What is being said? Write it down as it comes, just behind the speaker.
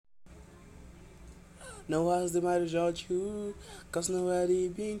No one's the matter judge you, cause nobody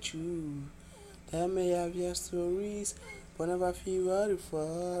been true. They may have your stories, but never feel what you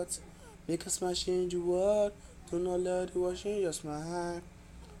thought. Make a smash change the world, do not let the world change your smile.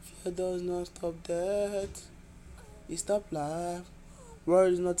 Fear does not stop death, it stop life.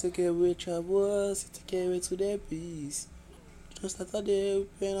 Words not take away troubles, it take away to their peace. Just start a day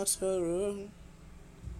with pain or sorrow.